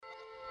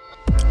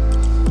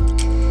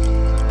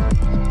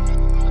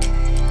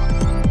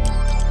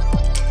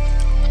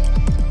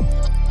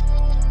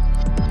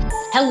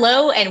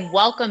Hello and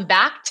welcome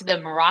back to the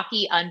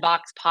Meraki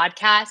Unboxed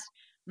podcast.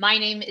 My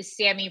name is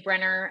Sammy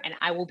Brenner and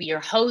I will be your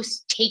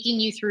host taking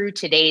you through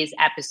today's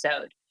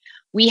episode.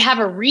 We have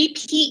a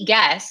repeat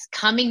guest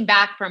coming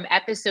back from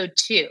episode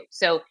 2.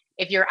 So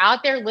if you're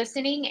out there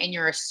listening and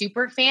you're a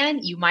super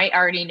fan, you might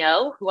already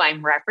know who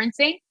I'm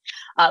referencing,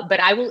 but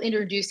I will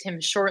introduce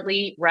him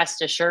shortly,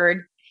 rest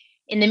assured.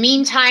 In the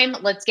meantime,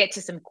 let's get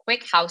to some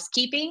quick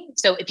housekeeping.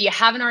 So if you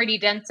haven't already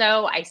done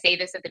so, I say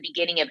this at the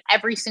beginning of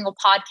every single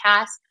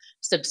podcast.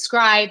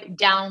 Subscribe,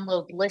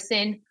 download,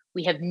 listen.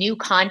 We have new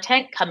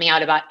content coming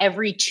out about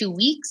every 2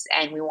 weeks,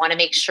 and we want to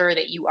make sure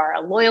that you are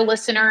a loyal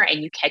listener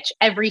and you catch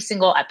every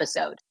single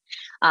episode.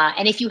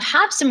 And if you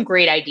have some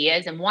great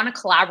ideas and want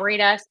to collaborate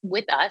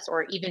with us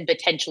or even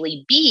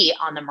potentially be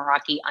on the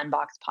Meraki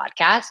Unboxed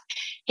podcast,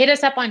 hit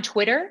us up on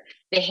Twitter.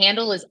 The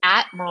handle is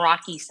at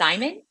Meraki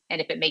Simon.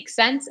 And if it makes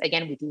sense,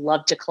 again, we'd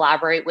love to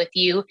collaborate with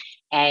you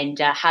and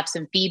have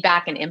some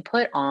feedback and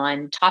input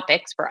on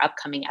topics for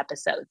upcoming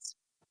episodes.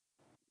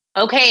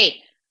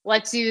 Okay,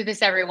 let's do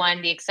this,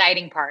 everyone, the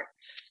exciting part.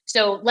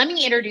 So let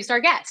me introduce our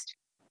guest.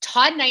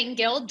 Todd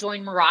Nightingale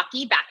joined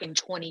Meraki back in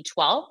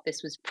 2012.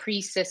 This was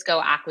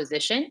pre-Cisco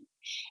acquisition,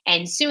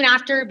 and soon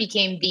after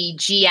became the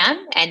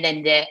GM and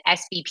then the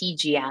SVP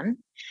GM.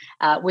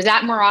 Was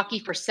at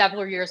Meraki for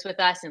several years with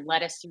us and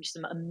led us through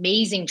some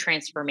amazing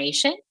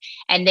transformation.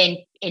 And then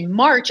in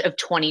March of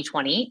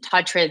 2020,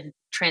 Todd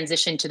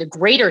transitioned to the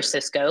greater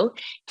Cisco,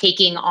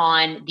 taking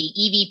on the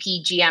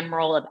EVP GM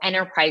role of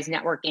enterprise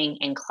networking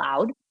and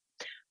cloud.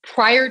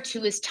 Prior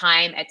to his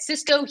time at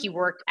Cisco, he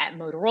worked at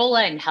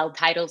Motorola and held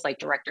titles like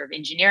Director of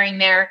Engineering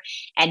there.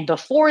 And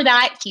before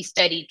that, he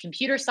studied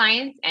computer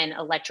science and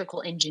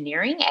electrical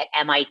engineering at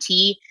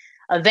MIT,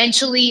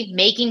 eventually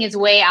making his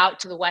way out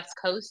to the West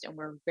Coast. And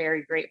we're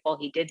very grateful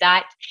he did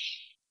that.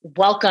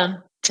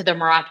 Welcome to the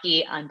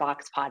Meraki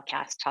Unboxed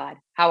podcast, Todd.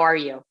 How are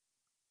you?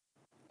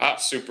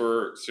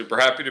 Super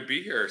happy to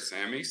be here,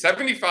 Sammy.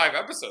 75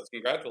 episodes.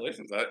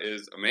 Congratulations. That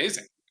is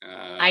amazing.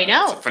 I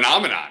know. It's a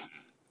phenomenon.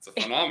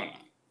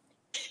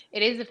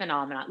 It is a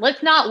phenomenon.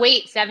 Let's not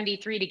wait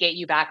 73 to get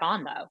you back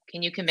on, though.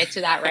 Can you commit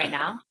to that right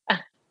now?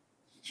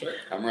 Sure.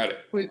 I'm ready.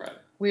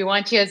 We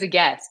want you as a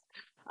guest.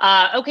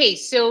 Okay,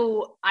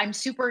 so I'm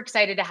super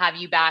excited to have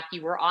you back.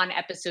 You were on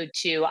episode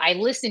 2. I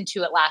listened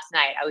to it last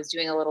night. I was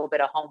doing a little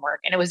bit of homework,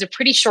 and it was a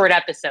pretty short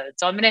episode.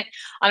 So I'm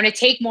gonna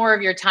take more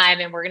of your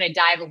time, and we're gonna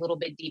dive a little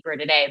bit deeper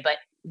today. But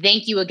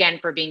thank you again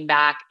for being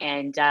back,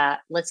 and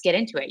let's get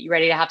into it. You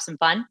ready to have some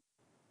fun?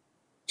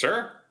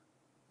 Sure.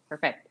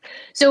 Perfect.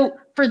 So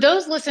for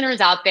those listeners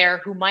out there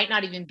who might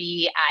not even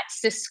be at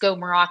Cisco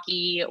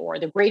Meraki or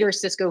the greater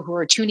Cisco who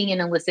are tuning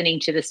in and listening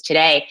to this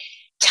today,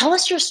 tell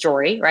us your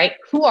story, right?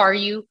 Who are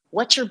you?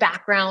 What's your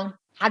background?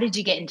 How did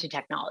you get into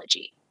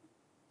technology?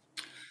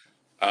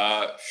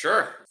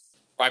 Sure.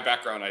 My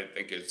background, I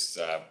think, is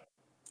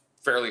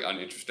fairly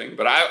uninteresting,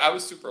 but I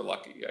was super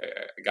lucky.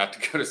 I got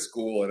to go to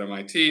school at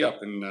MIT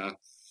up in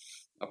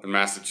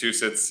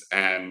Massachusetts,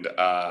 and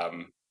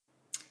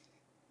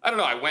I don't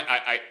know.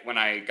 When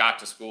I got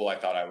to school, I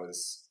thought I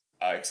was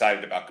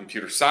excited about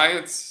computer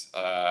science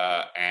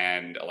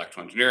and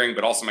electrical engineering,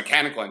 but also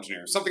mechanical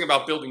engineering. Something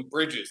about building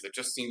bridges that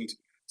just seemed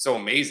so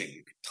amazing.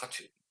 You could touch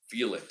it,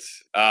 feel it.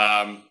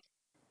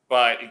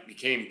 But it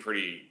became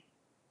pretty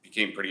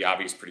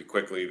obvious pretty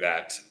quickly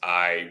that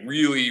I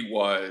really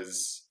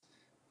was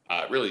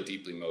really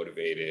deeply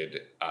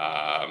motivated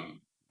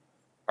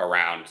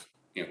around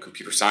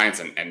computer science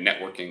and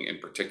networking in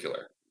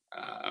particular.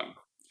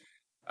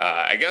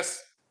 I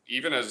guess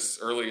even as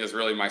early as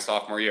really my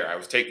sophomore year, I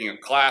was taking a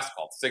class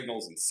called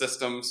Signals and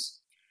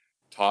Systems,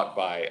 taught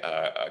by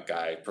a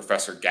guy,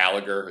 Professor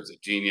Gallagher, who's a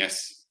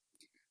genius,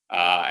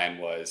 and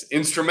was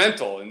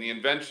instrumental in the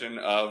invention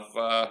of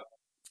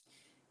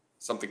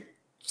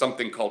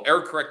something called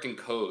error correcting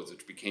codes,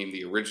 which became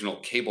the original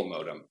cable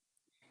modem.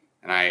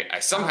 And I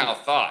somehow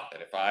thought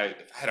that if I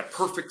had a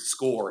perfect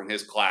score in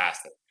his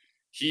class, that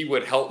he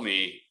would help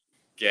me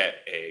get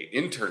an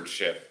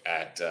internship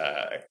at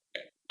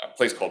a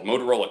place called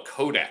Motorola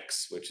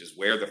Codex, which is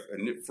where the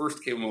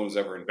first cable modem was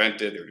ever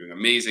invented. They were doing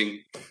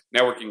amazing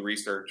networking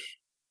research.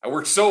 I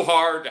worked so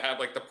hard to have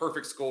like the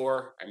perfect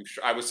score.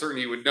 I was certain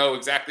he would know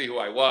exactly who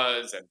I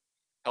was and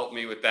help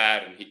me with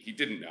that. And he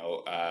didn't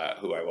know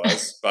who I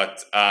was,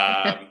 but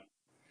I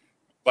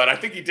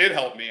think he did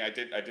help me. I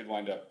did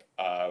wind up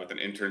with an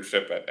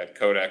internship at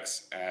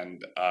Codex,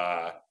 and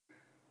I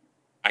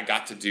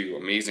got to do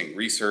amazing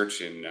research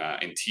in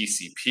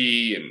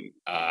TCP and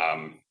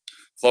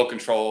flow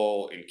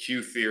control, in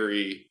queue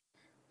theory,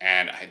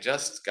 and I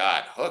just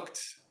got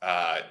hooked.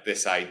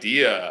 This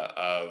idea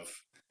of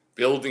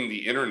building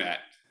the internet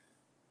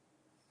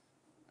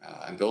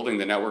and building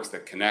the networks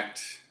that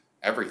connect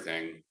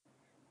everything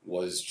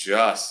was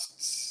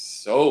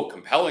just so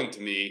compelling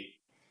to me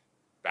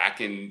back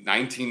in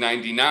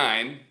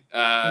 1999,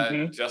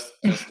 just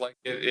like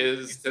it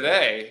is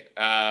today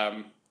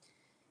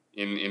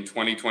in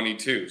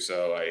 2022.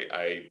 So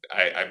I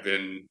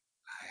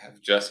have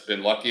just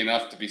been lucky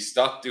enough to be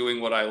stuck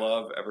doing what I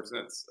love ever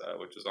since,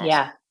 which is awesome.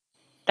 Yeah,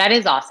 that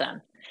is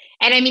awesome.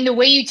 And I mean, the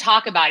way you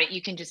talk about it,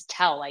 you can just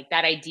tell like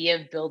that idea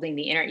of building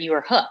the internet, you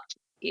were hooked.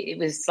 It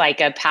was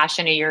like a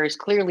passion of yours,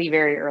 clearly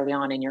very early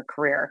on in your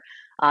career.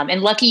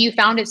 And lucky you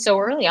found it so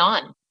early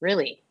on,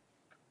 really.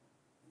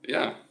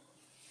 Yeah.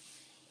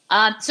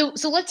 So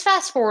let's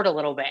fast forward a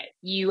little bit.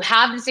 You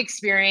have this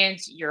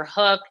experience, you're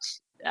hooked.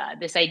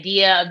 This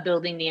idea of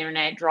building the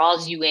internet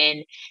draws you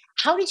in.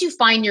 How did you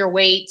find your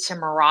way to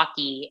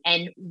Meraki,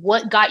 and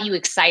what got you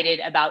excited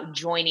about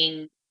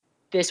joining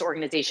this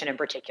organization in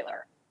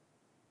particular?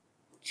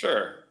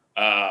 Sure.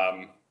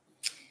 I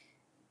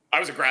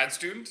was a grad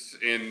student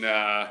in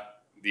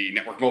the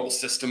Network Mobile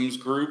Systems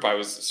group. I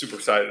was super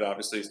excited,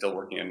 obviously, still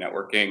working in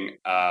networking.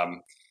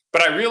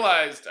 But I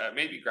realized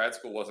maybe grad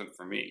school wasn't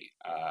for me.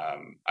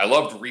 I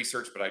loved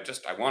research, but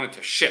I wanted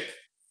to ship.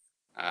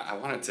 I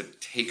wanted to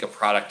take a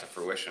product to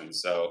fruition.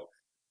 So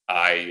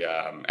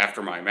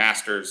after my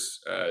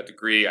master's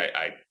degree,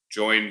 I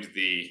joined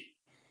the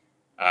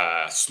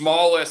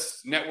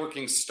smallest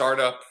networking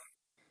startup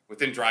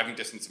within driving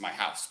distance of my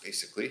house,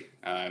 basically,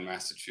 in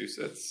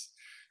Massachusetts.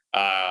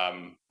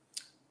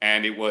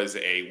 And it was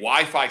a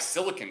Wi-Fi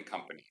silicon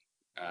company.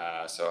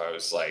 So I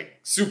was like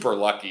super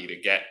lucky to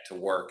get to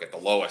work at the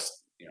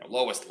lowest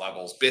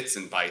levels, bits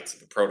and bytes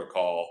of the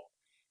protocol.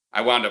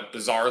 I wound up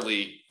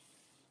bizarrely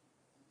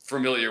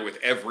familiar with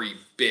every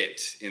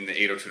bit in the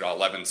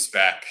 802.11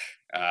 spec,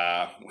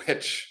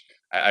 which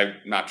I'm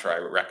not sure I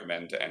would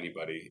recommend to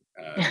anybody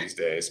these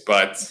days.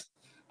 But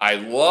I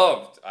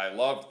loved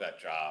that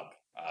job.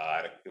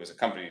 It was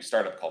a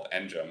startup called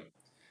Engem.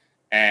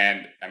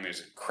 And I mean, it was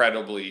an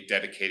incredibly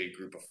dedicated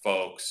group of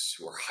folks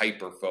who were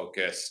hyper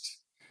focused.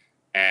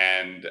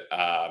 And,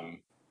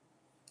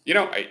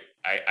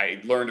 I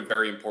learned a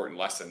very important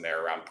lesson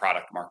there around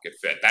product market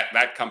fit.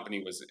 That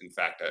company was, in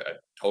fact, a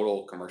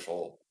total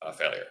commercial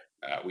failure.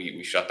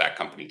 We shut that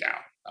company down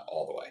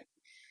all the way.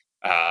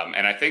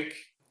 And I think,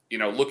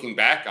 looking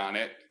back on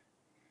it,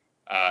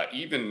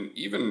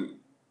 even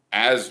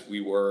as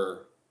we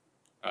were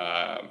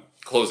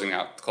closing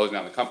out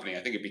the company,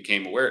 I think it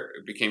became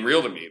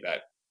real to me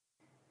that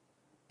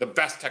the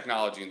best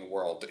technology in the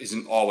world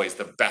isn't always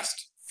the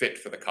best fit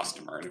for the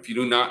customer. And if you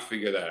do not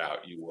figure that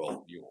out, you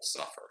will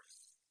suffer.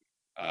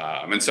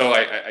 And so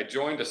I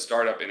joined a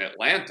startup in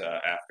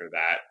Atlanta after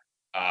that.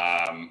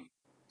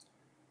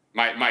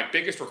 My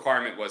biggest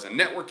requirement was a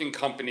networking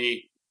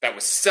company that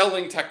was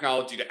selling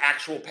technology to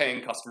actual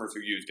paying customers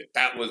who used it.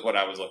 That was what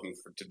I was looking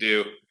to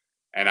do.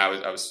 And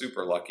I was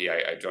super lucky.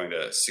 I joined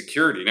a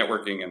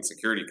networking and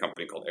security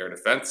company called Air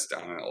Defense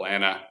down in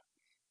Atlanta.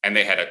 And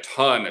they had a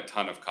ton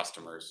of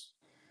customers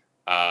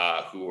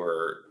who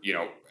were,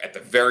 at the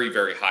very,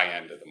 very high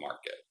end of the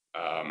market.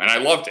 And I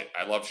loved it.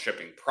 I loved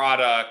shipping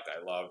product. I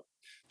loved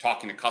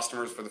talking to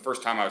customers. For the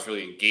first time, I was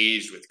really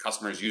engaged with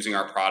customers using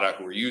our product,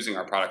 who were using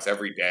our products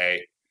every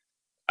day.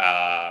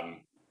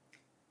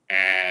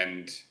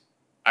 And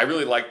I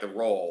really liked the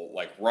role,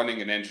 like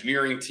running an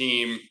engineering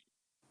team,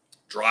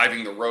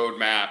 driving the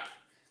roadmap,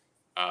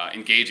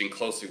 engaging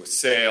closely with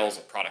sales,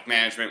 with product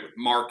management, with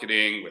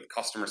marketing, with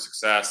customer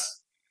success.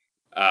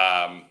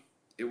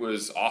 It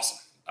was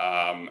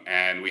awesome.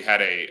 And we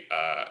had a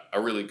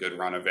really good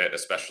run of it,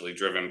 especially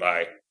driven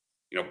by,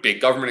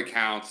 big government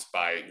accounts,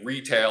 by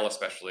retail,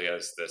 especially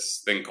as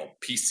this thing called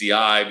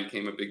PCI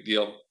became a big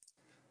deal.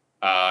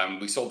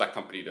 We sold that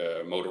company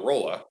to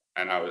Motorola,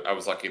 and I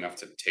was lucky enough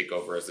to take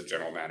over as the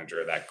general manager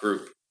of that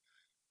group.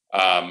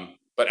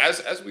 But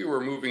as we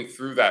were moving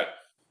through that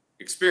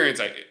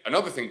experience,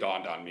 another thing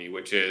dawned on me,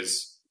 which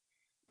is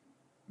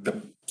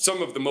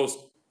some of the most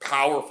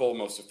powerful,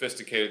 most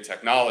sophisticated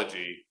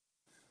technology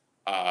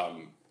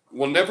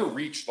will never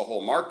reach the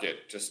whole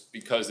market just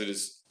because it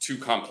is too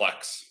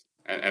complex.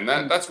 And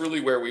that's really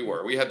where we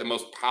were. We had the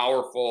most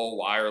powerful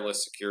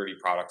wireless security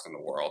products in the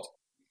world.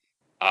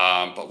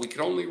 But we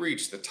could only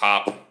reach the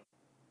top,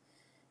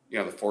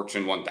 the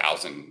Fortune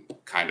 1000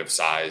 kind of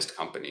sized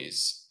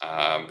companies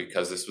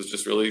because this was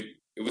just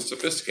it was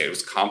sophisticated, it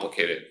was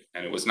complicated,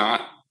 and it was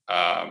not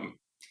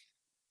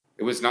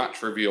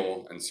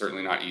trivial and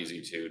certainly not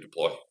easy to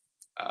deploy.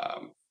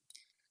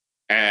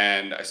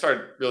 And I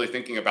started really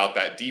thinking about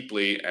that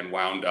deeply and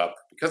wound up,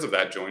 because of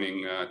that,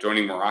 joining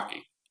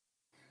Meraki.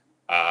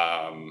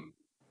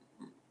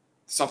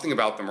 Something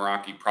about the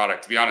Meraki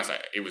product, to be honest,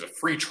 it was a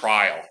free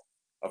trial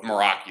of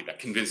Meraki that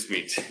convinced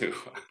me to.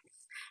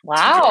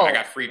 Wow! To join. I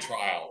got free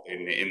trial in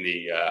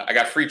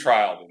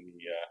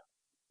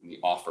the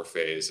offer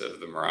phase of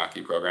the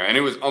Meraki program, and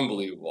it was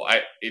unbelievable.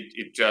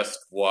 It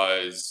just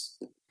was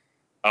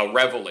a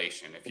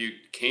revelation. If you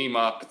came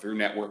up through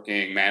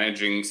networking,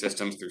 managing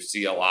systems through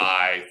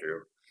CLI,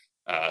 through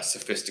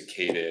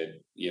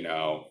sophisticated,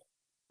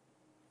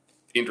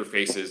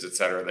 interfaces, et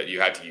cetera, that you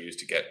had to use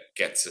to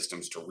get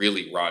systems to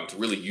really run, to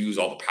really use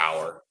all the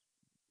power.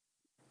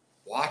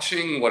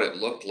 Watching what it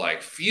looked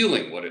like,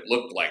 feeling what it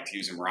looked like to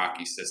use a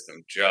Meraki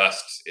system,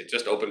 it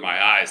just opened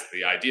my eyes to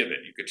the idea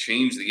that you could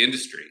change the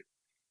industry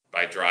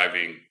by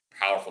driving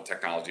powerful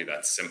technology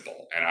that's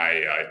simple. And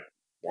I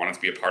wanted to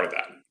be a part of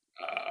that.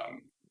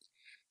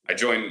 I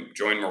joined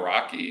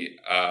Meraki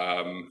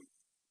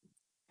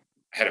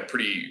had a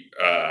pretty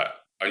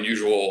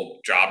unusual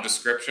job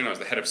description. I was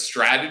the head of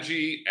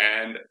strategy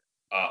and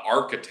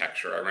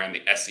architecture. I ran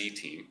the SE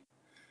team,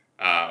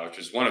 which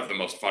is one of the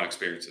most fun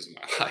experiences of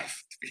my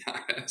life, to be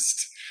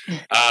honest.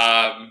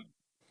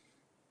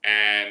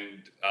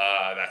 And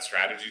that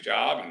strategy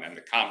job, and then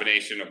the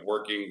combination of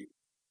working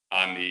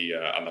on the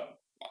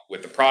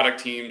with the product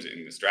teams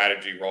in the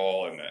strategy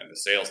role and the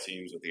sales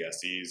teams with the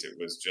SEs, it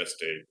was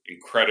just an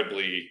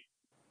incredibly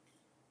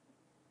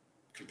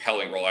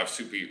compelling role. I was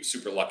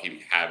super lucky to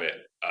have it.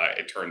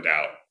 It turned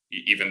out,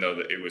 even though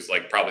it was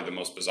like probably the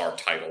most bizarre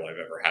title I've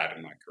ever had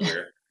in my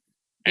career.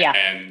 Yeah.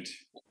 And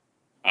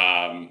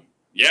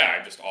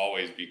I'd just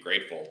always be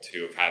grateful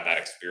to have had that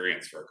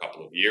experience for a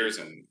couple of years,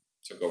 and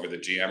took over the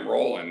GM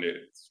role, and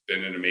it's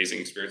been an amazing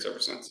experience ever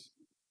since.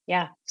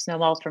 Yeah,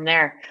 snowballs from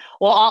there.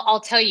 Well, I'll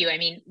tell you, I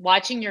mean,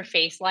 watching your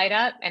face light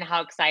up and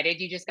how excited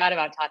you just got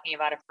about talking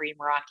about a free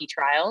Meraki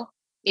trial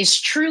is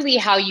truly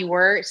how you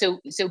were. So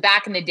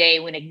back in the day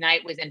when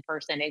Ignite was in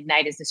person,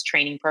 Ignite is this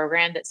training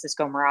program that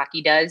Cisco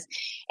Meraki does.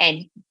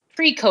 And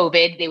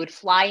pre-COVID, they would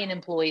fly in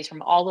employees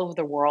from all over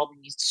the world,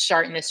 and you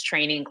start in this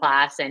training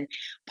class. And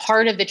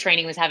part of the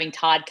training was having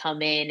Todd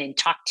come in and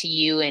talk to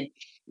you. And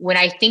when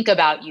I think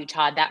about you,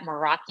 Todd, that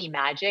Meraki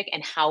magic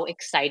and how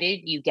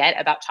excited you get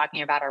about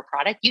talking about our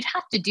product, you'd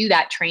have to do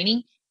that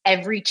training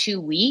every 2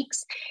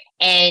 weeks.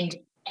 And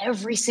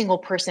every single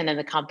person in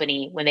the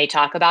company, when they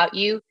talk about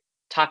you,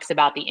 talks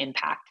about the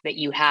impact that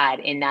you had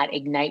in that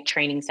Ignite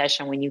training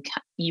session when you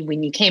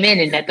came in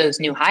and met those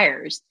new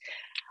hires.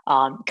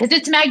 Because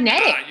it's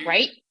magnetic,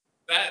 right?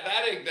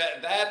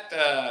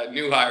 That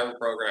new hire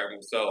program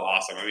was so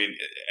awesome. I mean,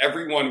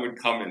 everyone would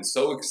come in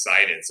so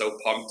excited, so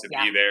pumped to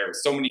be there.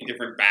 So many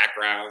different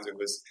backgrounds. It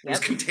was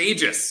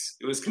contagious.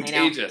 It was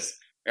contagious.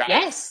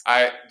 Yes.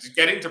 I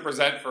getting to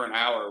present for an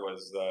hour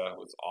was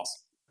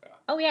awesome. Yeah.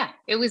 Oh yeah,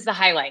 it was the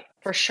highlight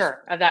for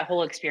sure of that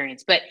whole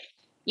experience. But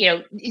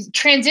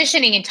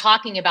transitioning and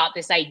talking about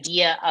this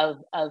idea of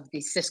the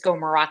Cisco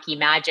Meraki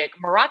magic.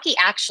 Meraki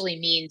actually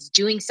means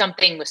doing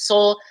something with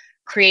soul,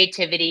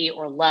 creativity,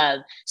 or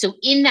love. So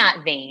in that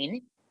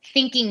vein,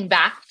 thinking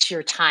back to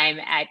your time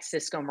at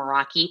Cisco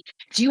Meraki,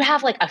 do you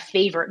have like a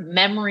favorite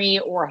memory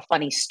or a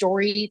funny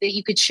story that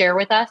you could share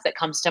with us that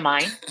comes to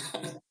mind?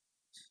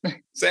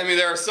 Sammy,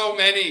 there are so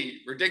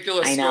many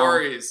ridiculous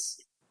stories.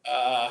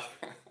 The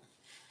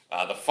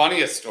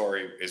funniest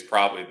story is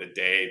probably the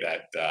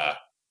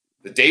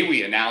day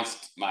we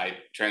announced my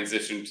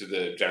transition to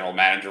the general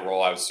manager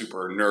role. I was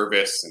super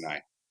nervous, and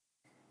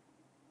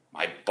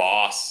my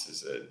boss,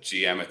 as a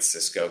GM at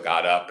Cisco,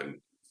 got up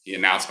and he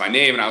announced my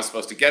name, and I was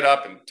supposed to get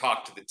up and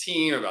talk to the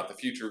team about the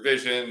future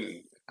vision.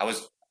 And I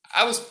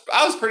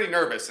was pretty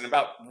nervous. And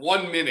about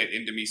 1 minute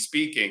into me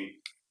speaking,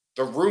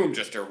 the room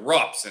just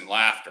erupts in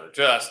laughter,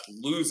 just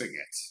losing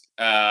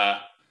it,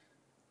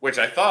 which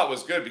I thought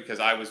was good because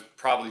I was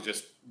probably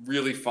just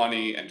really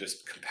funny and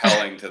just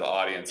compelling to the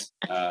audience.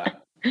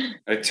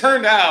 It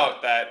turned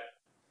out that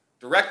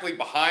directly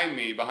behind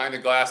me, behind the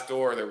glass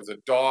door, there was a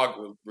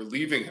dog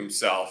relieving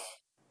himself.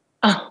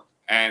 Oh.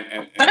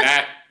 And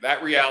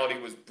that reality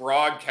was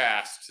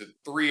broadcast to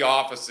 3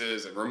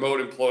 offices and remote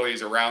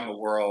employees around the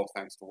world,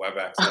 thanks to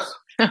WebEx.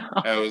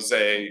 It was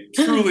a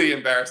truly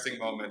embarrassing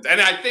moment.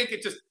 And I think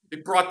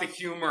it brought the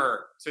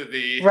humor to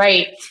the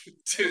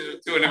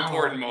to an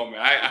important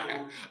moment.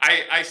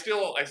 I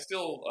still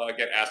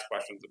get asked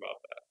questions about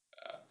that.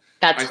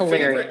 That's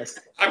hilarious.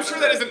 I'm sure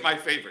that isn't my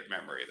favorite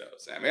memory, though,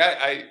 Sammy.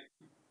 I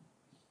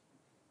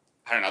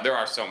don't know. There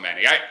are so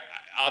many.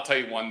 I'll tell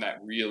you one that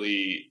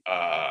really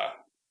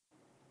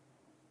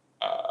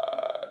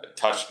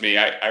touched me.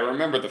 I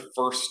remember the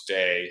first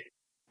day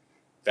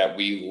that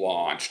we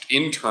launched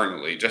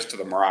internally, just to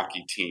the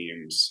Meraki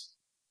teams,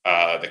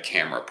 the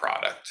camera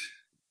product.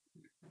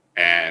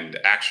 And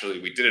actually,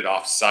 we did it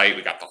off-site.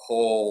 We got the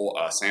whole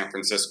San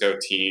Francisco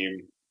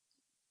team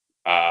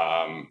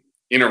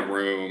in a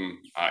room,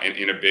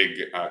 in a big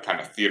kind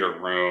of theater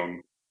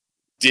room,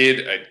 did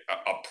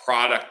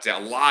a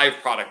live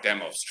product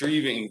demo,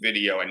 streaming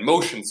video and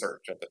motion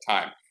search at the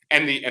time.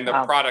 And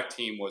the product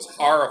team was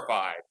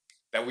horrified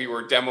that we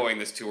were demoing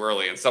this too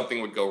early and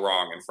something would go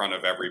wrong in front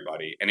of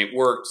everybody. And it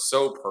worked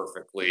so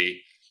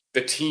perfectly.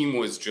 The team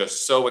was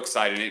just so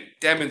excited. It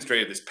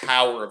demonstrated this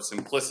power of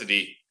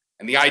simplicity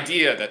and the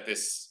idea that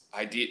this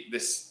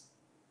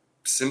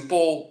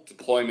simple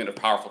deployment of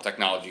powerful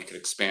technology could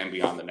expand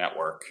beyond the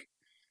network.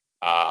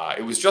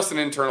 It was just an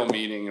internal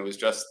meeting. It was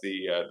just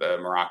the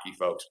Meraki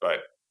folks, but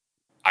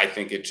I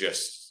think it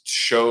just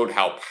showed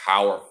how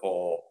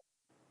powerful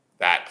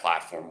that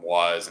platform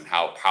was and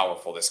how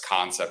powerful this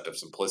concept of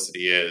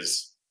simplicity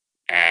is.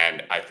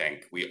 And I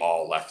think we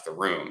all left the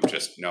room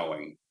just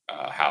knowing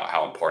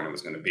how important it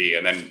was going to be.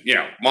 And then,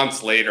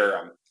 months later,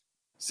 I'm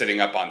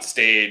sitting up on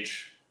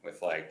stage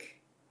with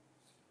like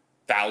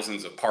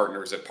thousands of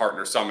partners at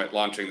Partner Summit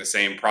launching the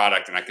same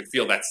product, and I could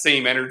feel that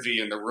same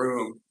energy in the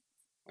room.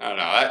 I don't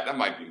know. That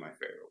might be my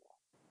favorite one.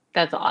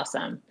 That's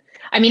awesome.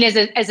 I mean,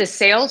 as a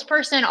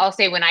salesperson, I'll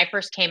say when I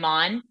first came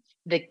on,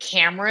 The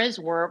cameras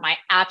were my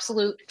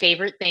absolute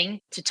favorite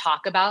thing to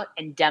talk about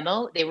and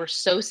demo. They were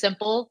so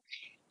simple,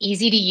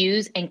 easy to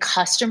use, and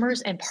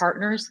customers and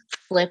partners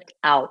flipped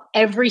out.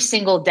 Every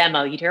single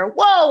demo, you'd hear,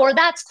 whoa, or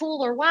that's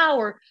cool, or wow,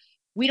 or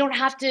we don't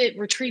have to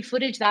retrieve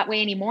footage that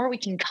way anymore. We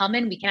can come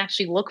in, we can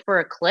actually look for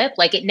a clip.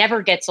 Like, it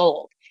never gets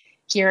old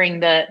hearing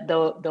the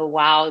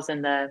wows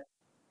and the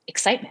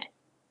excitement.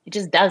 It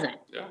just doesn't.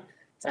 Yeah.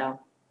 So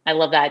I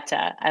love that.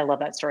 I love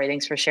that story.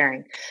 Thanks for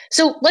sharing.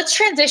 So let's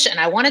transition.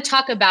 I want to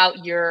talk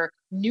about your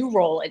new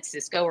role at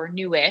Cisco, or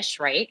newish,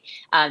 right?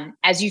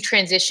 As you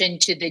transition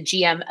to the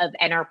GM of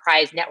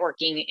Enterprise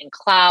Networking and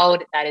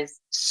Cloud. That is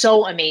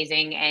so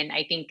amazing. And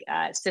I think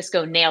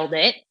Cisco nailed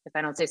it, if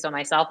I don't say so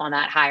myself, on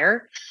that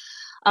hire.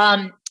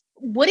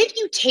 What have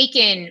you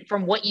taken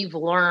from what you've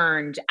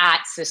learned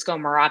at Cisco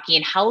Meraki,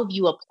 and how have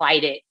you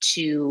applied it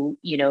to,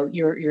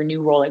 your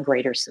new role at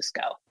Greater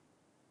Cisco?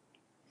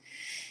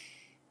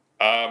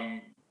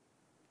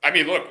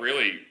 Look,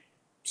 really,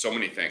 so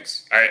many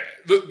things.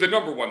 The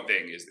number one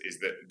thing is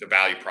the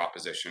value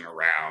proposition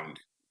around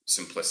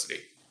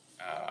simplicity,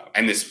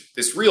 and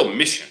this real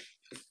mission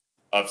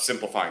of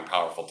simplifying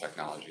powerful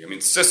technology. I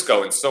mean,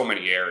 Cisco in so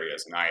many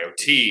areas, in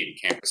IoT, in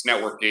campus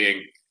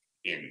networking,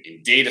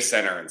 in data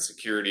center and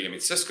security. I mean,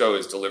 Cisco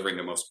is delivering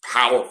the most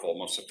powerful,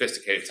 most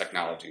sophisticated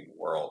technology in the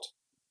world.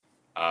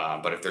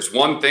 But if there's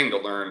one thing to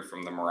learn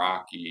from the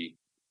Meraki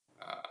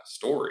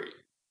story,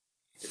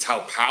 it's how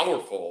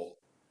powerful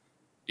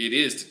it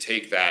is to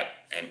take that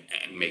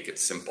and make it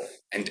simple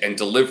and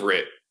deliver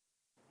it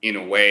in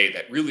a way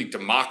that really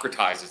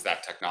democratizes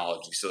that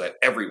technology so that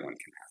everyone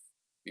can have it.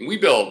 I mean, we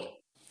build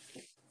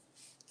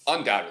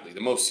undoubtedly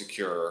the most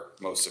secure,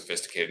 most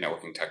sophisticated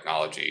networking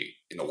technology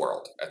in the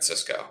world at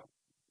Cisco.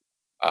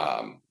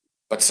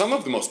 But some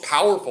of the most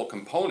powerful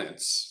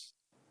components,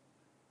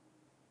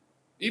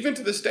 even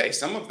to this day,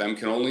 some of them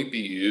can only be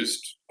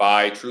used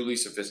by truly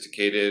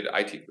sophisticated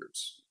IT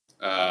groups.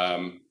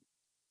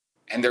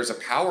 And there's a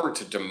power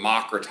to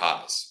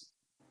democratize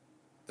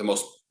the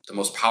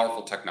most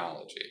powerful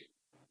technology.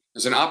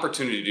 There's an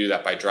opportunity to do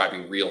that by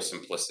driving real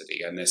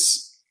simplicity. And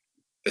this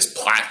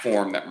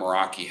platform that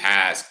Meraki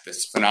has,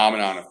 this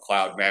phenomenon of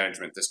cloud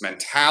management, this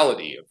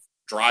mentality of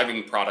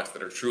driving products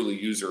that are truly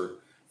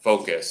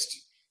user-focused,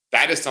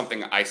 that is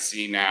something I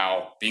see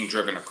now being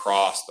driven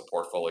across the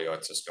portfolio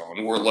at Cisco.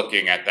 And we're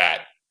looking at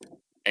that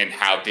and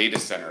how data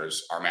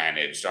centers are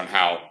managed, on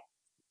how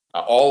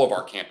all of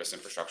our campus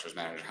infrastructure is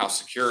managed, how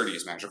security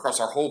is managed across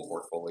our whole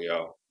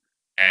portfolio.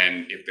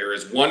 And if there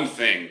is one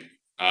thing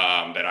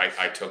that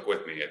I took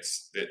with me,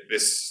 it's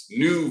this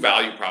new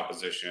value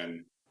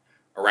proposition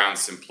around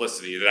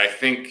simplicity that I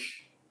think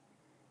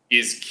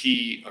is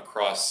key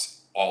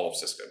across all of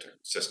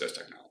Cisco's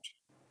technology.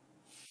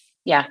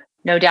 Yeah,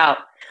 no doubt.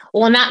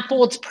 Well, and that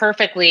folds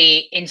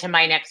perfectly into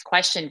my next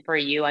question for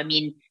you. I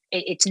mean,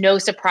 it's no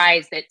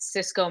surprise that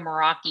Cisco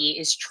Meraki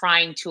is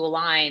trying to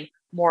align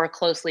more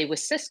closely with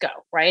Cisco,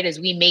 right? As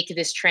we make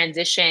this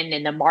transition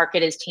and the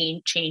market is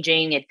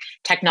changing and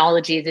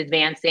technology is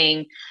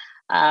advancing.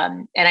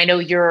 And I know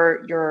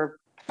you're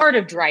part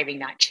of driving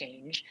that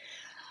change.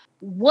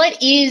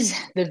 What is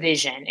the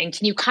vision? And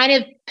can you kind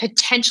of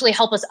potentially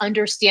help us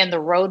understand the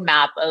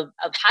roadmap of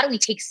how do we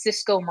take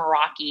Cisco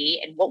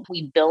Meraki and what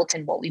we built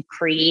and what we've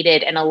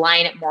created and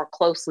align it more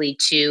closely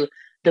to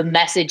the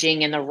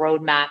messaging and the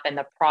roadmap and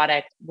the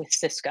product with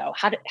Cisco?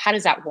 How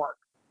does that work?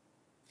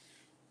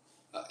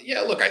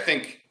 Look, I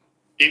think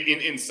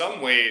in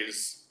some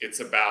ways it's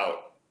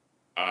about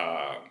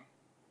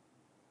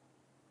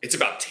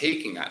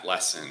taking that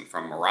lesson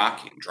from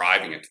Meraki and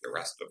driving it to the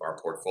rest of our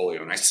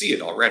portfolio. And I see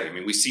it already. I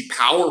mean, we see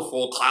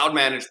powerful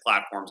cloud-managed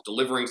platforms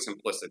delivering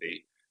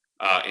simplicity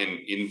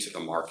into the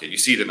market. You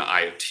see it in the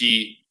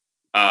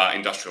IoT,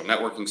 industrial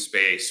networking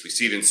space. We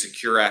see it in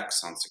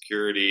SecureX on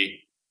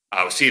security.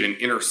 We see it in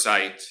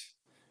Intersight.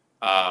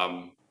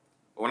 But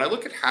when I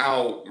look at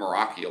how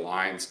Meraki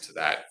aligns to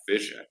that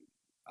vision,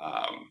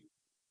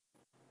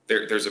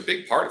 there's a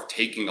big part of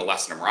taking the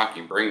lesson of Meraki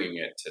and bringing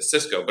it to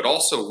Cisco, but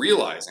also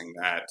realizing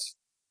that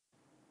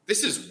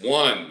this is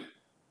one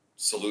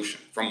solution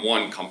from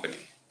one company.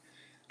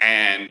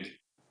 And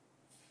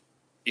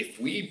if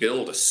we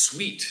build a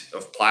suite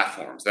of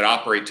platforms that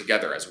operate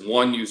together as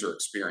one user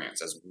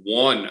experience, as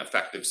one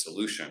effective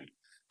solution,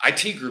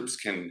 IT groups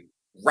can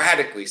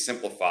radically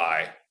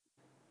simplify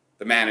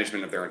the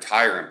management of their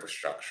entire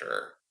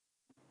infrastructure,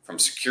 from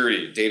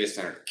security to data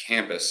center to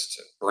campus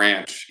to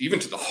branch, even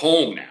to the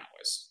home now,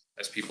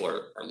 as people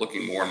are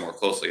looking more and more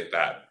closely at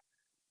that,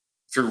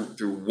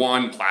 through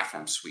one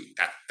platform suite,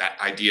 that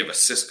idea of a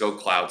Cisco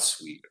cloud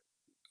suite.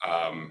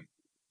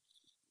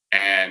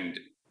 And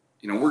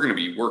we're going to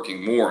be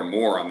working more and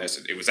more on this.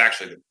 It was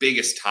actually the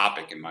biggest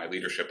topic in my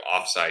leadership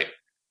offsite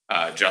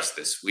just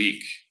this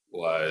week,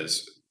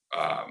 was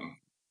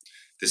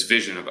this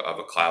vision of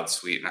a cloud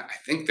suite. And I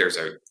think there's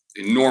an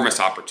enormous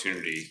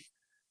opportunity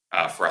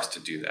for us to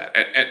do that.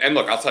 And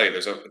look, I'll tell you,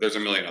 there's a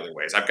million other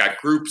ways. I've got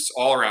groups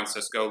all around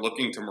Cisco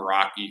looking to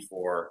Meraki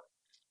for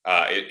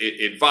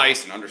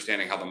advice and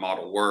understanding how the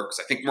model works.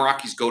 I think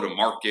Meraki's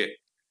go-to-market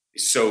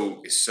is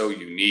so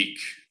unique,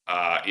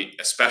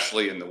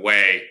 especially in the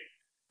way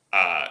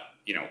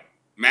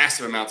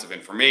massive amounts of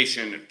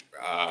information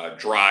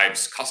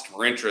drives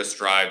customer interest,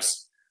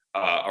 drives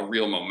a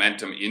real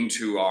momentum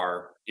into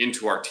our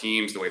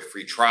teams, the way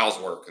free trials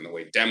work and the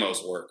way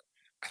demos work.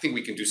 I think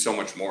we can do so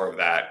much more of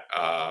that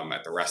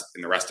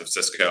in the rest of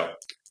Cisco.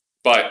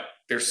 But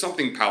there's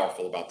something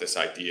powerful about this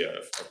idea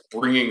of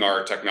bringing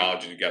our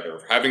technology together,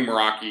 of having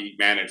Meraki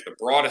manage the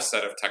broadest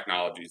set of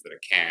technologies that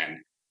it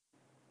can,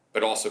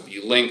 but also be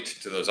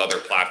linked to those other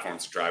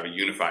platforms to drive a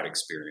unified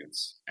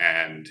experience.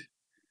 And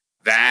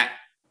that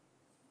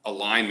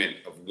alignment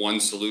of one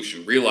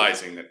solution,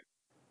 realizing that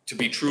to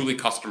be truly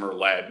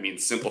customer-led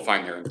means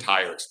simplifying their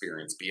entire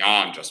experience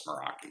beyond just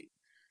Meraki.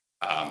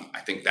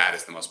 I think that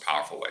is the most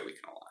powerful way we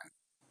can align.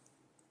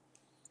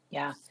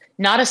 Yeah,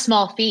 not a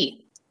small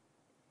feat.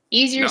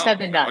 Easier said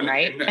than done,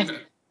 right?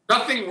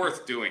 Nothing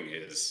worth doing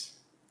is.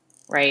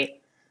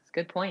 Right.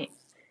 Good point.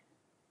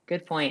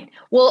 Good point.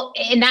 Well,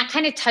 and that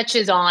kind of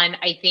touches on,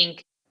 I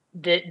think,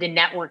 the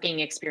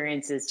networking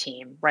experiences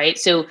team, right?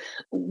 So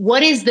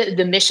what is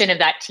the mission of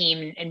that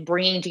team and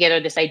bringing together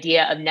this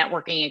idea of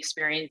networking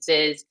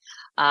experiences?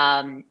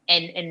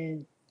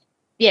 And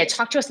yeah,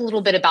 talk to us a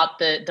little bit about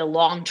the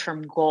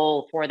long-term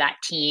goal for that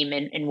team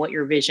and what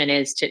your vision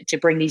is to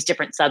bring these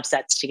different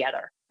subsets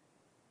together.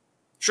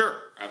 Sure,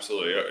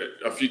 absolutely.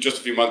 Just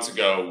a few months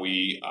ago,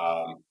 we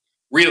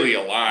really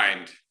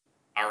aligned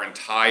our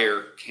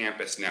entire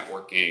campus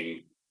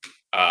networking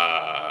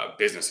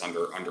business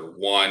under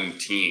one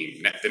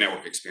team, the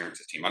network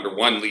experiences team, under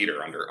one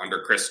leader,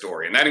 under Chris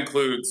Story, and that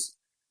includes,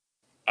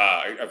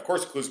 of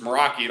course, includes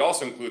Meraki. It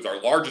also includes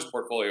our largest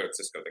portfolio at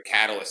Cisco, the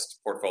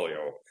Catalyst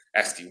portfolio,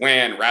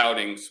 SD-WAN,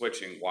 routing,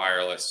 switching,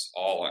 wireless,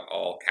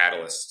 all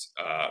Catalyst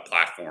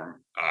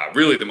platform.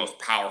 Really, the most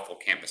powerful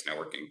campus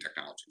networking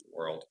technology in the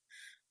world.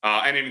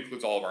 And it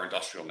includes all of our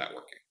industrial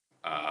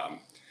networking.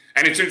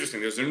 And it's interesting,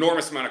 there's an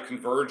enormous amount of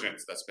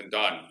convergence that's been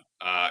done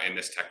in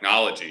this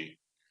technology,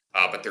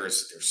 but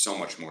there's so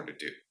much more to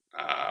do.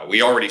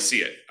 We already see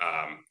it.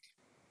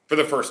 For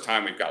the first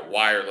time, we've got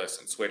wireless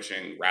and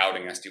switching,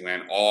 routing,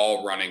 SD-WAN,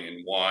 all running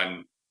in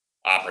one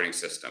operating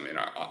system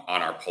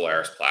on our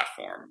Polaris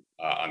platform,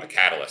 on the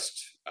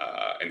Catalyst,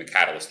 in the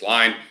Catalyst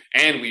line.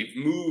 And we've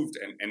moved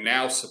and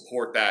now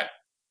support that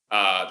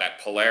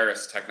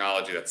Polaris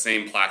technology, that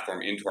same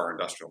platform, into our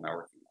industrial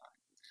networking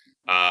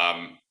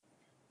line.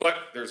 But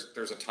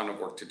there's a ton of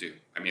work to do.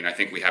 I mean, I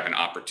think we have an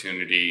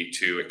opportunity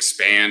to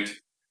expand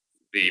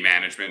the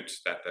management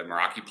that the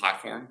Meraki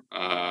platform,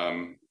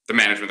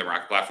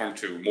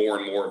 to more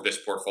and more of this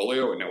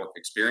portfolio and network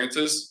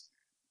experiences.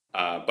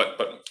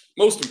 But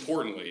most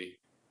importantly,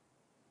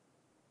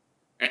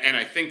 and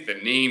I think the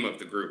name of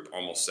the group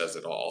almost says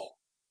it all,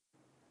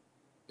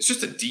 it's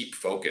just a deep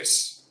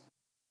focus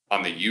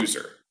on the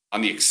user,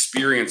 on the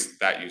experience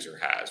that user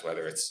has,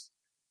 whether it's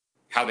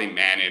how they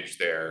manage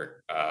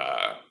their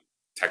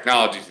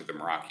technology through the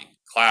Meraki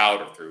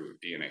cloud or through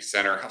DNA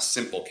Center. How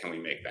simple can we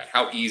make that?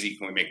 How easy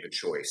can we make the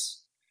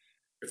choice?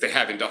 If they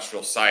have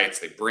industrial sites,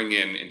 they bring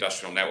in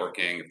industrial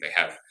networking. If they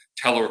have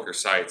teleworker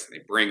sites, and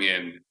they bring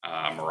in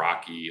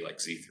Meraki, like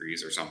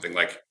Z3s or something.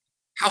 Like,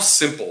 how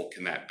simple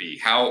can that be?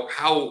 How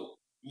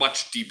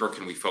much deeper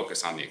can we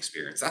focus on the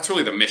experience? That's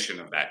really the mission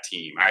of that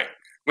team.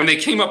 When they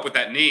came up with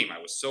that name, I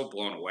was so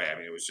blown away. I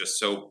mean, it was just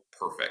so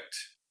perfect.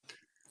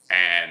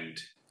 And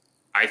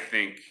I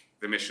think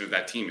the mission of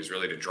that team is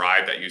really to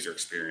drive that user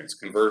experience,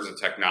 converge the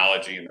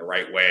technology in the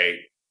right way,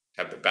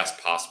 to have the best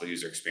possible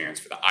user experience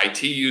for the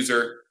IT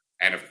user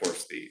and, of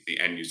course, the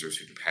end users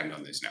who depend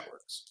on these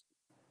networks.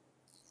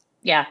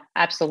 Yeah,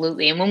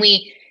 absolutely. And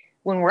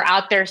when we're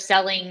out there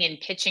selling and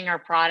pitching our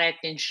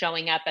product and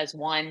showing up as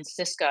one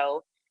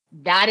Cisco,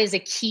 that is a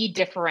key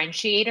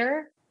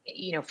differentiator,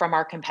 from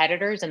our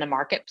competitors in the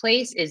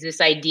marketplace, is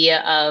this idea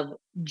of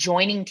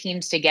joining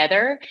teams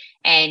together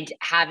and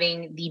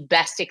having the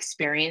best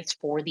experience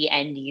for the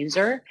end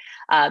user.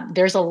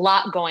 There's a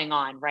lot going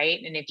on,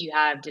 right? And if you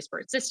have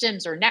disparate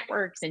systems or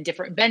networks and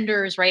different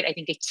vendors, right, I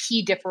think a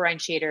key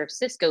differentiator of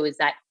Cisco is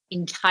that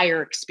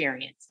entire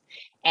experience.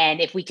 And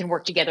if we can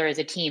work together as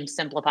a team,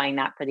 simplifying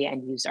that for the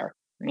end user,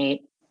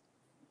 right?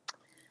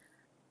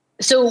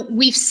 So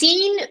we've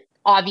seen,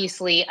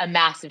 obviously, a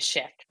massive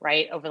shift,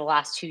 right, over the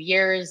last 2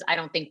 years. I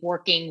don't think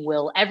working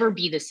will ever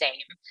be the same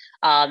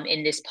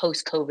in this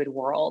post-COVID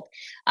world.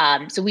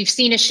 So we've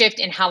seen a shift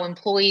in how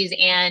employees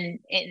and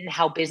in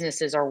how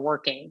businesses are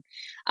working.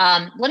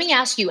 Let me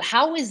ask you,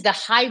 how is the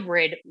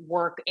hybrid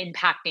work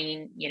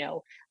impacting,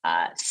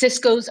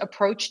 Cisco's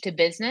approach to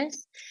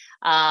business,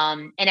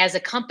 and as a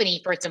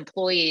company for its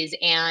employees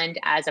and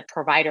as a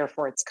provider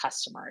for its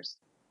customers?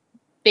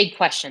 Big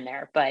question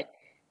there, but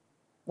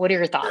what are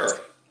your thoughts?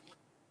 Sure.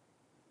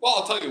 Well,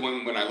 I'll tell you,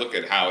 when I look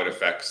at how it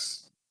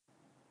affects,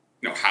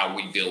 how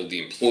we build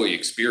the employee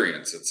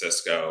experience at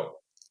Cisco,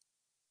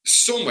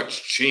 so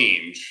much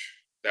change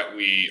that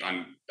we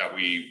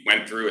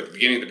went through at the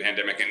beginning of the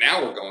pandemic, and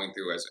now we're going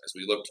through as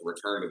we look to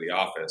return to the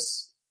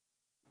office.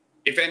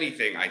 If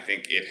anything, I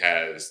think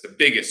the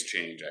biggest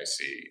change I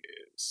see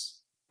is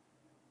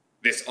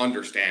this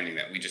understanding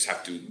that we just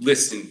have to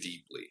listen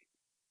deeply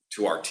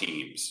to our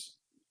teams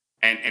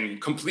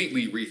and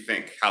completely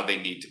rethink how they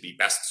need to be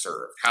best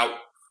served,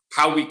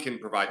 how we can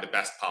provide the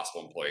best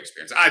possible employee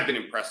experience. I've been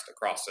impressed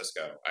across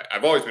Cisco.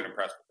 I've always been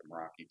impressed with the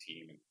Meraki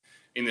team. And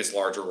in this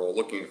larger role,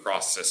 looking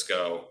across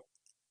Cisco,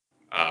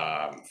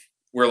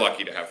 we're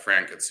lucky to have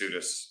Fran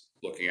Katsoudas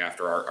looking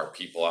after our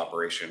people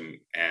operation.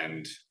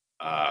 And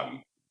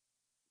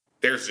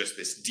there's just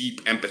this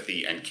deep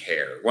empathy and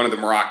care. One of the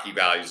Meraki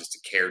values is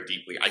to care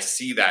deeply. I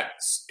see that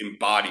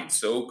embodied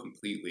so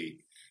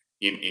completely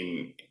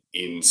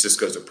in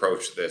Cisco's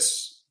approach to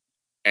this.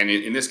 And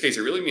in this case,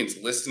 it really means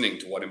listening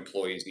to what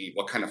employees need,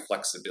 what kind of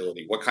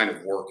flexibility, what kind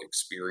of work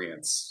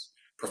experience,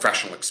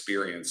 professional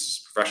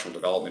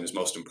development is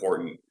most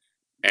important,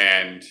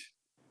 and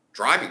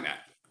driving that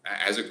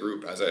as a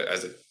group, as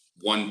a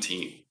one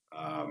team.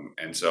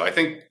 And so I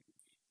think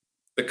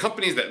the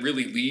companies that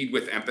really lead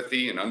with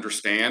empathy and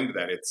understand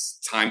that it's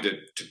time to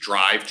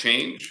drive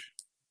change,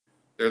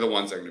 they're the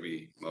ones that are going to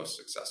be most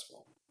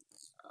successful.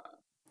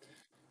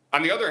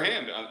 On the other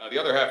hand, on the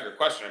other half of your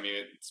question, I mean,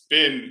 it's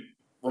been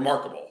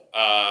remarkable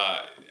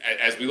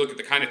as we look at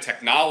the kind of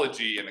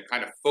technology and the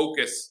kind of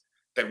focus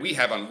that we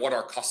have on what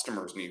our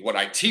customers need, what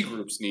IT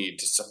groups need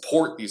to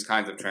support these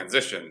kinds of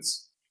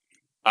transitions.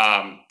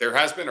 There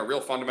has been a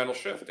real fundamental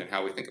shift in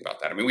how we think about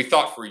that. I mean, we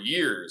thought for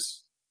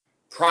years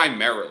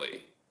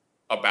primarily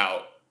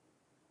about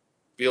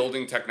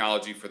building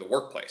technology for the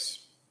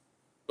workplace,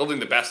 building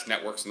the best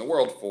networks in the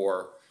world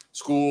for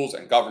schools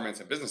and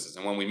governments and businesses.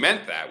 And when we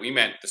meant that, we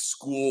meant the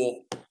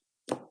schools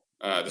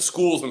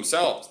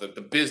themselves,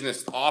 the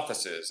business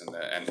offices and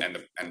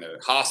the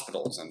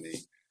hospitals and the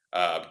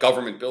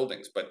government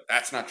buildings. But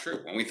that's not true.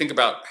 When we think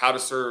about how to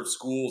serve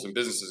schools and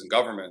businesses and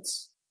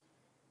governments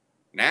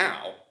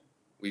now,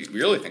 we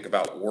really think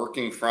about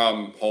working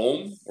from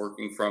home,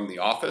 working from the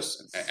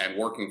office, and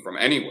working from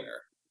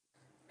anywhere.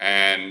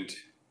 And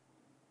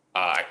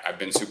I've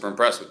been super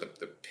impressed with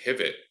the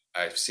pivot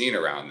I've seen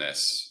around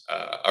this,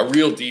 a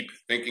real deep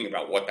thinking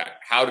about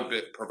how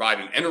to provide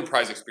an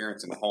enterprise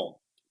experience in the home.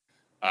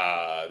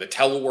 The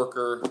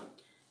teleworker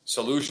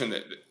solution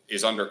that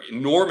is under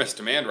enormous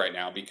demand right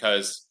now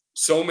because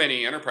so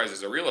many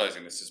enterprises are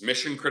realizing this is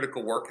mission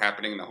critical work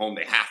happening in the home.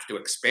 They have to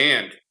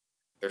expand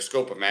their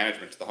scope of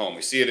management to the home.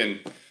 We see it in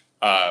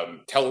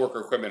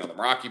teleworker equipment on the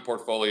Meraki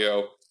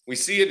portfolio. We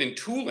see it in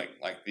tooling,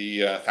 like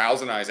the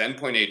ThousandEyes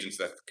endpoint agents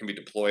that can be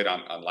deployed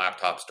on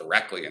laptops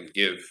directly and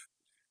give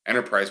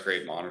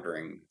enterprise-grade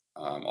monitoring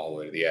all the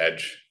way to the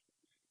edge.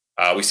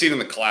 We see it in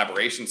the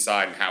collaboration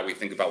side and how we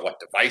think about what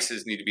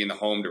devices need to be in the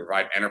home to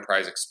provide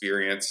enterprise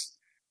experience,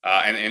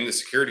 and in the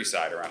security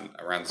side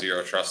around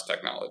zero trust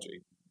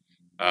technology.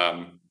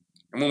 And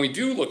when we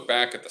do look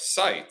back at the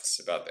sites,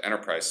 about the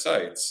enterprise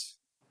sites,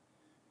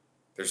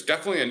 there's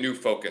definitely a new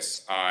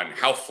focus on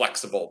how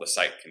flexible the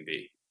site can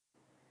be,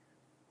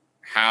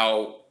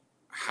 how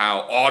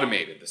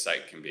automated the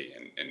site can be.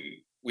 And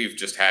we've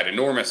just had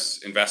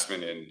enormous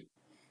investment in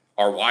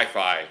our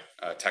Wi-Fi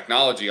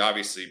technology,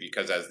 obviously,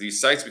 because as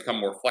these sites become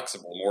more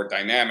flexible, more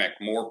dynamic,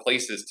 more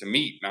places to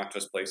meet, not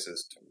just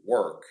places to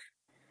work,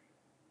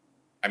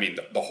 I mean,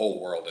 the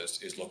whole world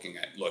is looking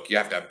at, look, you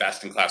have to have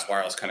best-in-class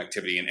wireless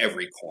connectivity in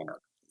every corner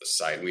of the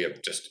site. We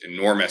have just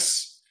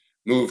enormous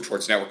move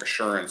towards network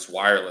assurance,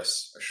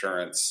 wireless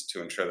assurance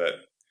to ensure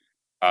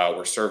that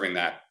we're serving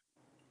that.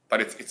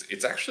 But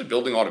it's actually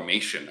building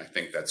automation, I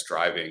think, that's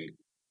driving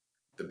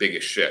the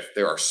biggest shift.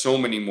 There are so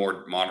many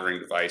more monitoring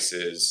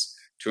devices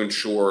to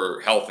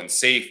ensure health and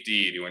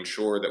safety, to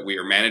ensure that we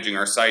are managing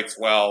our sites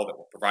well, that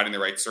we're providing the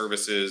right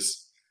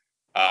services.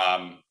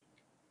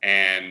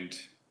 And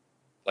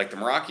like the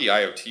Meraki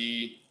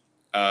IoT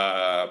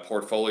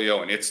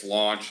portfolio and its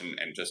launch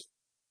and just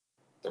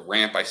the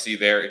ramp I see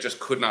there, it just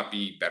could not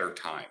be better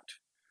timed.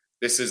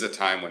 This is a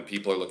time when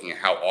people are looking at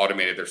how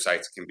automated their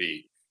sites can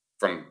be,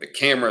 from the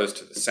cameras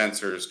to the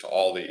sensors to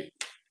all the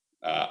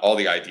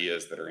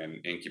ideas that are in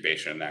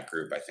incubation in that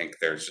group. I think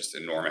there's just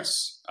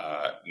enormous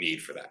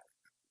need for that.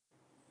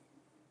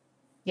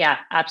 Yeah,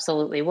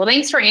 absolutely. Well,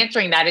 thanks for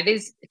answering that. It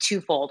is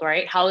twofold,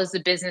 right? How has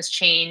the business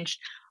changed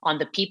on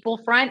the people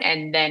front?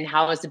 And then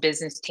how has the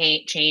business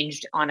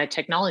changed on a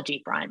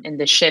technology front, and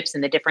the shifts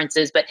and the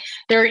differences? But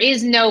there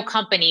is no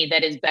company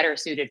that is better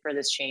suited for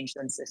this change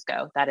than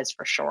Cisco. That is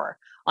for sure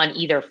on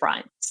either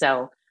front.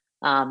 So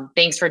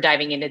thanks for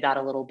diving into that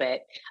a little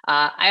bit.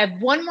 I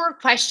have one more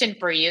question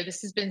for you.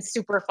 This has been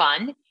super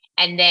fun.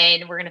 And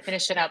then we're going to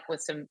finish it up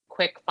with some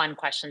quick, fun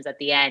questions at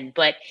the end.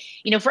 But,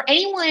 for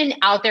anyone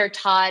out there,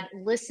 Todd,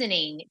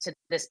 listening to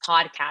this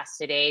podcast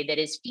today that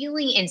is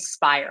feeling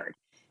inspired,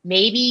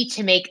 maybe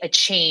to make a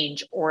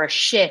change or a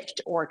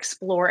shift or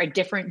explore a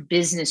different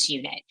business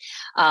unit,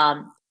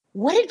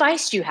 what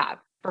advice do you have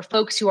for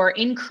folks who are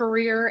in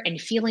career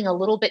and feeling a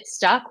little bit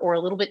stuck or a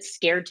little bit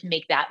scared to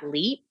make that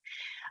leap?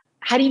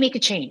 How do you make a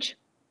change?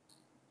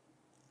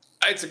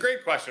 It's a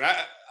great question.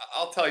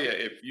 I'll tell you,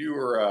 if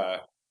you're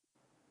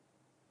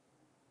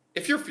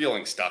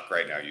feeling stuck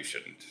right now, you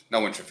shouldn't.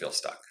 No one should feel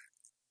stuck.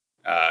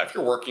 If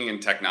you're working in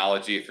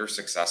technology, if you're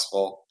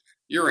successful,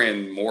 you're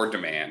in more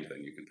demand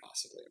than you can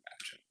possibly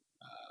imagine.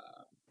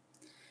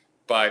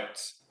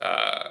 But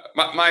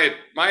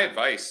my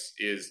advice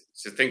is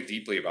to think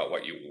deeply about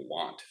what you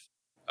want.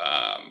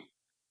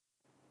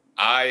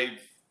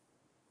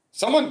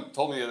 Someone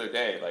told me the other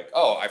day, like,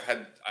 oh,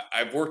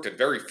 I've worked at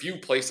very few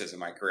places in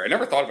my career. I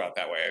never thought about it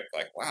that way.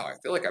 Like, wow, I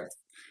feel like I've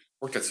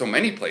worked at so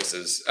many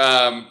places.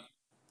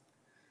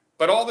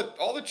 But all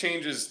the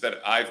changes that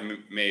I've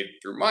made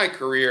through my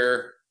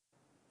career,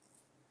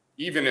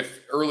 even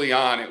if early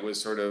on it was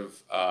sort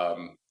of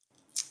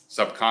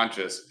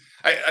subconscious,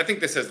 I think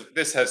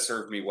this has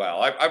served me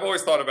well. I've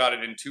always thought about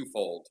it in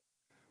twofold.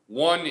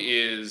 One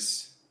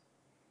is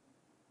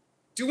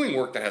doing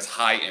work that has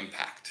high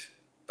impact,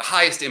 the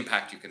highest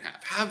impact you can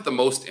have the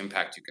most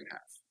impact you can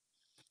have.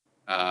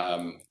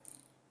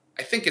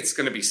 I think it's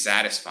going to be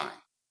satisfying.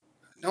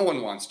 No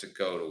one wants to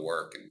go to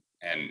work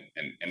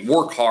and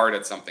work hard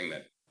at something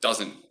that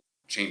doesn't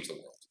change the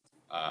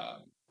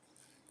world.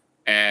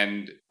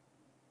 And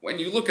when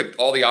you look at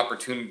all the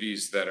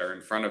opportunities that are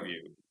in front of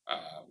you,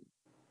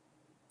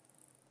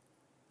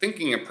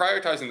 thinking and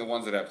prioritizing the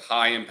ones that have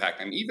high impact,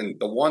 and even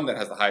the one that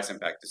has the highest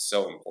impact, is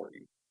so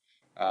important.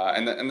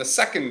 And the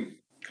second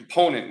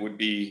component would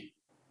be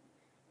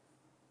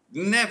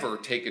never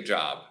take a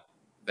job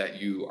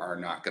that you are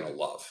not going to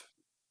love,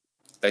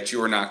 that you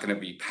are not going to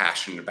be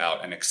passionate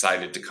about and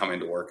excited to come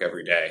into work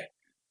every day,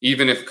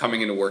 even if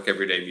coming into work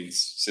every day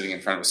means sitting in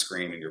front of a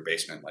screen in your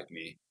basement like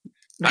me.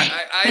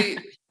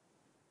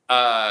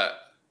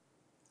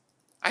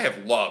 I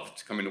have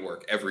loved coming to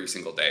work every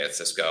single day at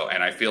Cisco,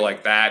 and I feel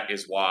like that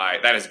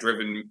has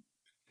driven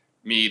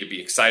me to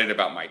be excited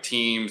about my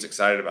teams,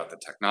 excited about the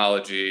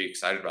technology,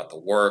 excited about the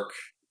work.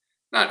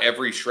 Not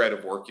every shred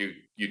of work you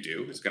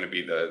do is going to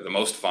be the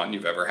most fun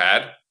you've ever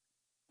had,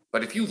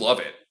 but if you love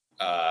it,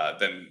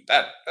 then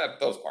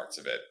those parts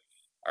of it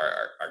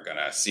are going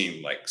to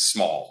seem like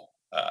small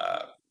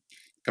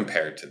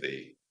compared to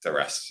the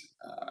rest.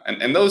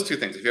 And those two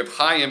things, if you have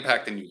high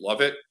impact and you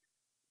love it,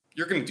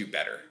 you're going to do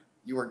better.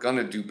 You are going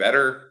to do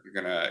better.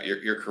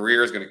 Your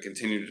career is going to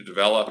continue to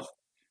develop.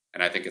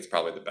 And I think it's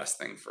probably the best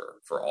thing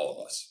for all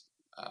of us.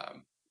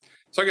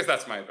 So I guess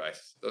that's my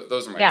advice.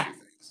 Those are my two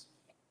things.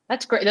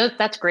 That's great.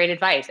 That's great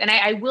advice. And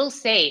I will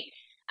say,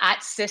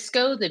 at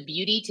Cisco, the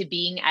beauty to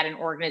being at an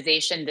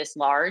organization this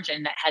large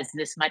and that has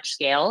this much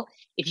scale,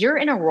 if you're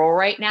in a role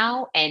right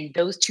now and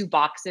those two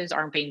boxes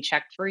aren't being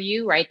checked for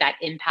you, right, that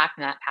impact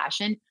and that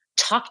passion,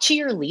 talk to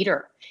your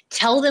leader.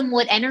 Tell them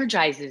what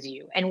energizes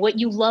you and what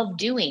you love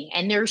doing.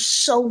 And there's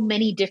so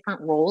many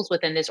different roles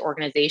within this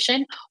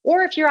organization.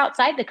 Or if you're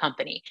outside the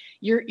company,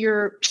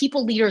 your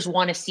people leaders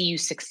want to see you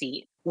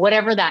succeed,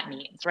 whatever that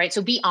means, right?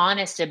 So be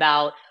honest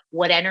about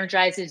what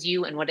energizes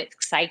you and what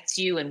excites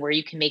you and where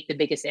you can make the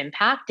biggest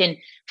impact, and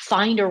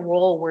find a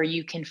role where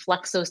you can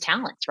flex those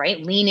talents,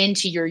 right? Lean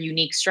into your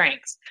unique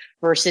strengths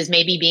versus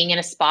maybe being in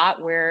a spot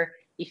where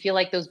you feel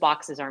like those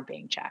boxes aren't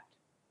being checked.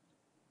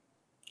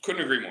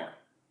 Couldn't agree more.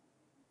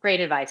 Great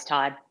advice,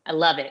 Todd. I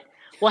love it.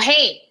 Well,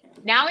 hey,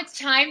 now it's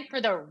time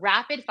for the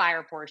rapid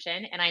fire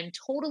portion. And I'm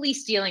totally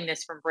stealing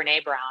this from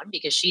Brene Brown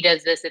because she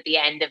does this at the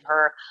end of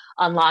her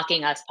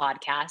Unlocking Us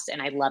podcast.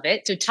 And I love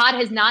it. So Todd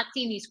has not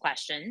seen these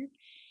questions.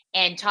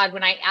 And Todd,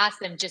 when I ask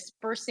them, just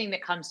first thing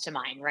that comes to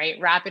mind, right?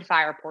 Rapid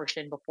fire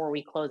portion before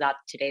we close out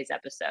today's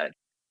episode.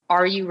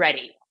 Are you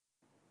ready?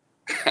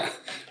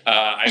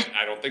 I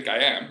don't think I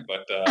am,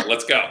 but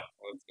let's go.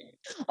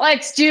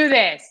 Let's do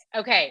this.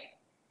 Okay.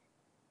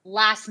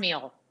 Last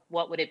meal,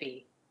 what would it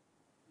be?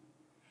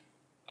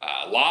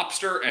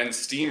 Lobster and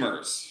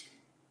steamers.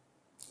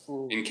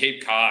 Ooh. In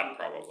Cape Cod,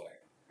 probably.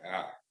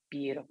 Yeah.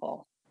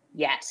 Beautiful.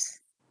 Yes,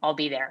 I'll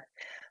be there.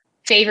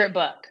 Favorite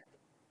book?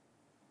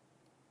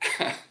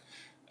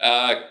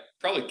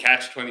 Probably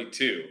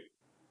Catch-22.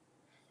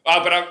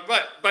 But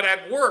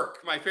at work,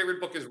 my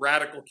favorite book is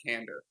Radical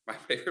Candor. My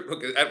favorite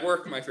book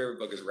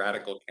is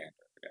Radical Candor.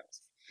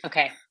 Yes.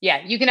 Okay.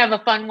 Yeah, you can have a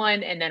fun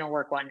one and then a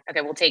work one.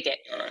 Okay, we'll take it.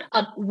 All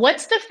right.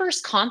 What's the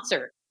first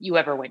concert you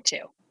ever went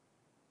to?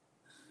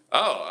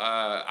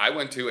 I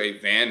went to a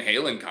Van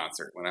Halen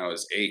concert when I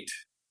was 8.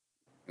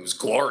 It was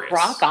glorious.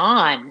 Rock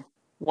on.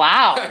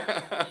 Wow.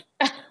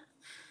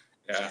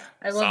 Yeah.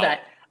 I love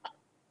that.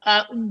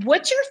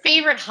 What's your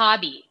favorite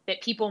hobby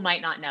that people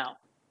might not know?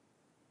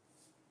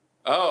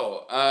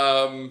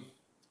 I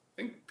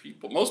think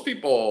most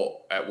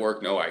people at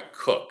work know I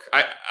cook.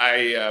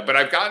 But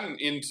I've gotten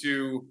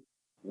into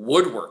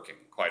woodworking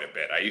quite a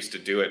bit. I used to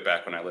do it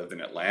back when I lived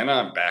in Atlanta.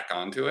 I'm back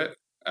onto it,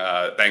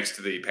 thanks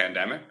to the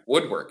pandemic.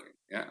 Woodworking.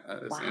 Yeah,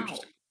 that's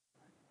interesting.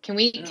 Can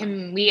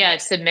we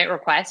submit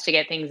requests to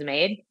get things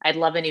made? I'd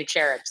love a new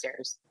chair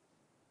upstairs.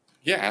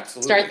 Yeah,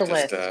 absolutely. Start the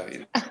list.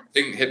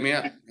 Hit me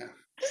up. Yeah.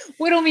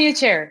 Whittle me a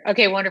chair.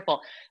 Okay,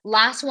 wonderful.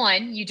 Last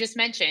one. You just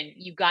mentioned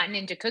you've gotten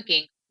into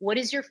cooking. What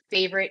is your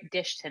favorite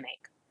dish to make?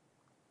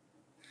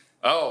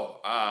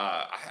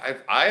 I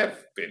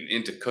have been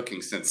into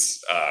cooking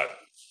since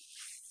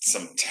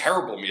some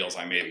terrible meals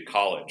I made in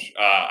college.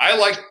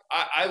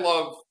 I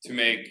love to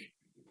make,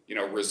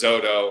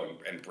 risotto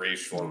and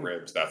braised short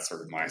ribs. That's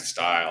sort of my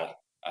style.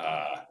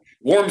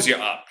 warms you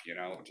up,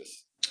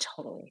 just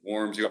Totally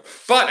warms you up.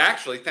 But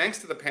actually, thanks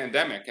to the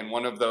pandemic and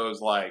one of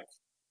those like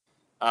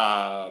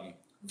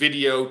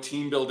video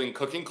team building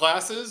cooking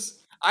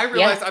classes, I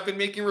realized I've been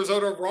making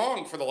risotto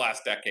wrong for the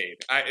last decade.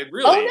 It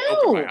really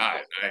opened my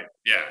eyes.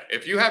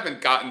 If you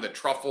haven't gotten the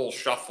truffle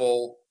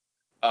shuffle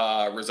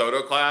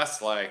risotto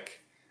class,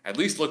 like at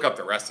least look up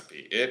the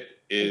recipe. It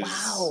is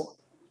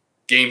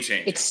game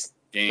changer. It's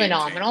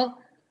phenomenal.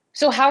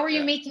 So how are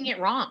you making it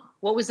wrong?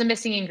 What was the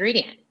missing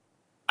ingredient?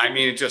 I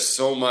mean, just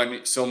so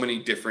many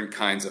different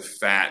kinds of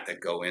fat that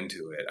go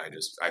into it. I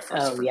was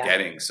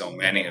forgetting so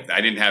many of them.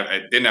 I didn't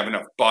have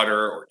enough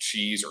butter or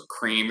cheese or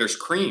cream. There's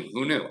cream.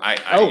 Who knew?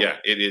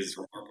 It is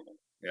remarkable.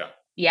 Yeah.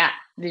 Yeah.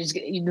 There's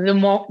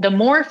the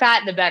more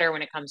fat, the better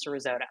when it comes to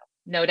risotto.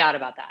 No doubt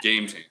about that.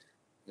 Game changer.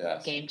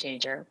 Yes. Game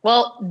changer.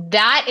 Well,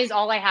 that is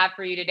all I have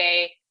for you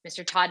today,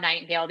 Mr. Todd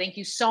Nightingale. Thank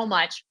you so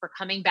much for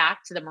coming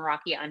back to the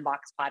Meraki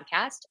Unboxed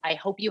podcast. I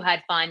hope you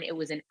had fun. It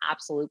was an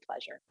absolute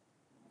pleasure.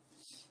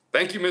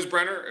 Thank you, Ms.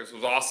 Brenner. This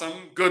was awesome.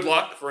 Good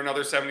luck for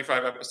another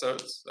 75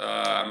 episodes.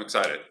 I'm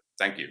excited.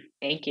 Thank you.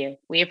 Thank you.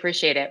 We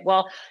appreciate it.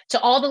 Well, to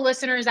all the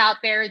listeners out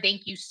there,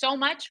 thank you so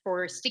much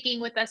for sticking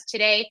with us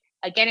today.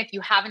 Again, if you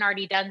haven't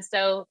already done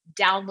so,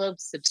 download,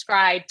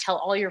 subscribe, tell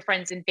all your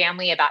friends and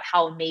family about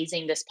how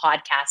amazing this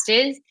podcast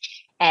is.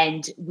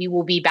 And we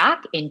will be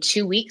back in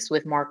 2 weeks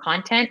with more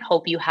content.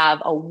 Hope you have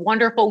a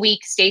wonderful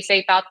week. Stay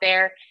safe out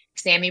there.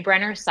 Sammy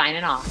Brenner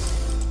signing off.